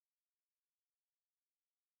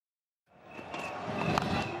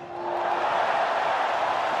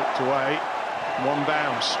away, one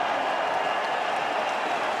bounce.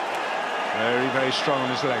 Very, very strong on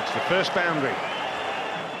his legs. The first boundary.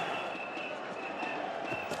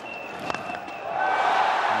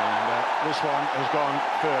 And this one has gone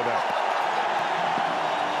further.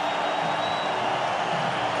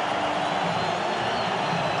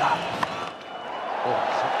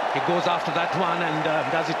 He goes after that one and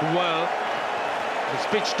does it well. It's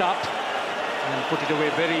pitched up and put it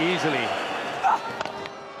away very easily.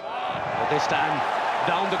 But this time,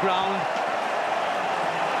 down the ground,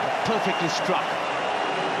 perfectly struck.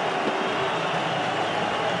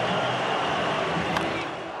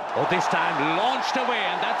 Oh, this time launched away,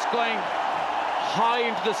 and that's going high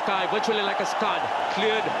into the sky, virtually like a scud.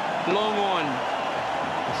 Cleared long on.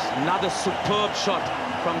 It's another superb shot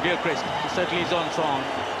from Gilchrist. He certainly is on song.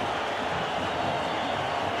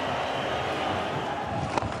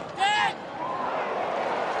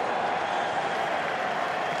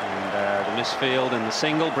 The misfield and the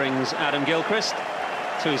single brings Adam Gilchrist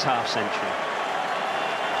to his half-century.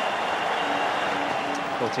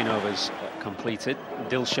 14 overs completed.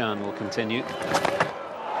 Dilshan will continue.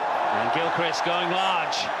 And Gilchrist going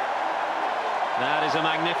large. That is a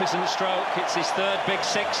magnificent stroke. It's his third big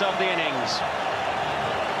six of the innings.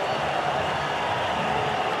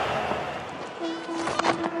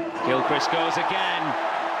 Gilchrist goes again.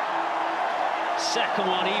 Second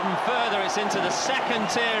one even further. It's into the second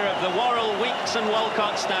tier of the Worrell, Weeks and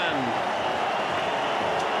Walcott stand.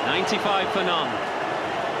 95 for none.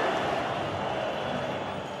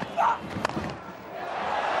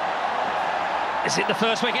 Is it the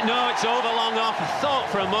first wicket? No, it's over long off. I thought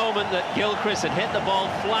for a moment that Gilchrist had hit the ball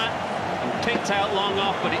flat and picked out long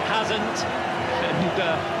off, but it hasn't. And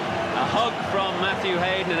a hug from Matthew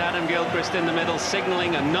Hayden and Adam Gilchrist in the middle,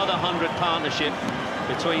 signalling another 100 partnership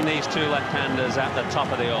between these two left-handers at the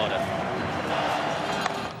top of the order.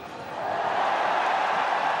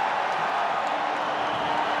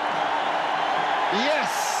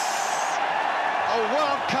 Yes! A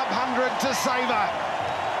World Cup 100 to savour.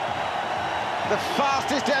 The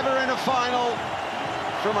fastest ever in a final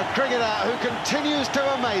from a cricketer who continues to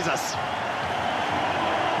amaze us.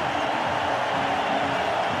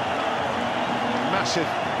 Massive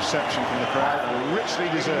reception from the crowd, richly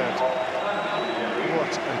deserved. What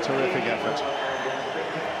a terrific effort.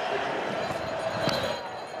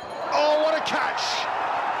 Oh, what a catch!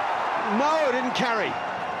 No, it didn't carry.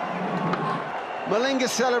 Malinga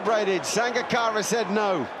celebrated, Sangakkara said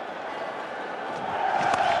no.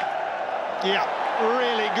 Yeah,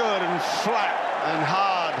 really good and flat and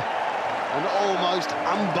hard and almost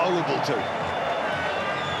unbowlable too.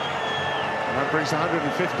 And that brings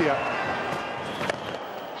 150 up.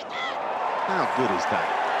 How good is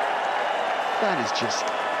that? That is just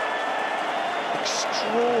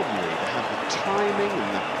extraordinary to have the timing and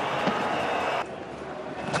the...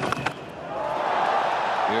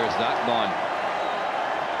 Here's that gone.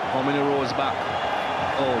 How many rows back?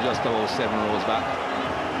 Oh, just about 7 rows back.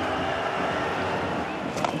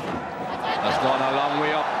 That's gone a long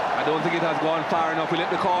way up. I don't think it has gone far enough. Will it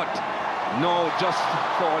be caught? No, just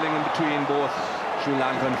falling in between both Sri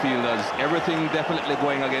Lankan fielders. Everything definitely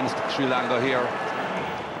going against Sri Lanka here.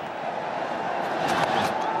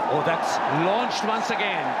 Oh, that's launched once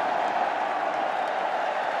again.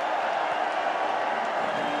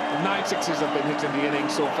 9 sixes have been hit in the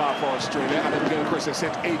innings so far for Australia, and Adam Gilchrist has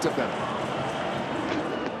hit 8 of them.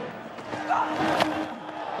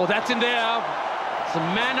 Oh, that's in there. It's a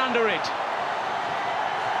man under it.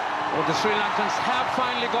 Oh, the Sri Lankans have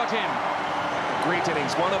finally got him. Great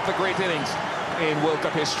innings, one of the great innings in World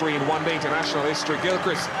Cup history, in one-day international history.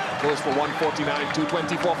 Gilchrist goes for 149,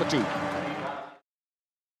 224 for 2.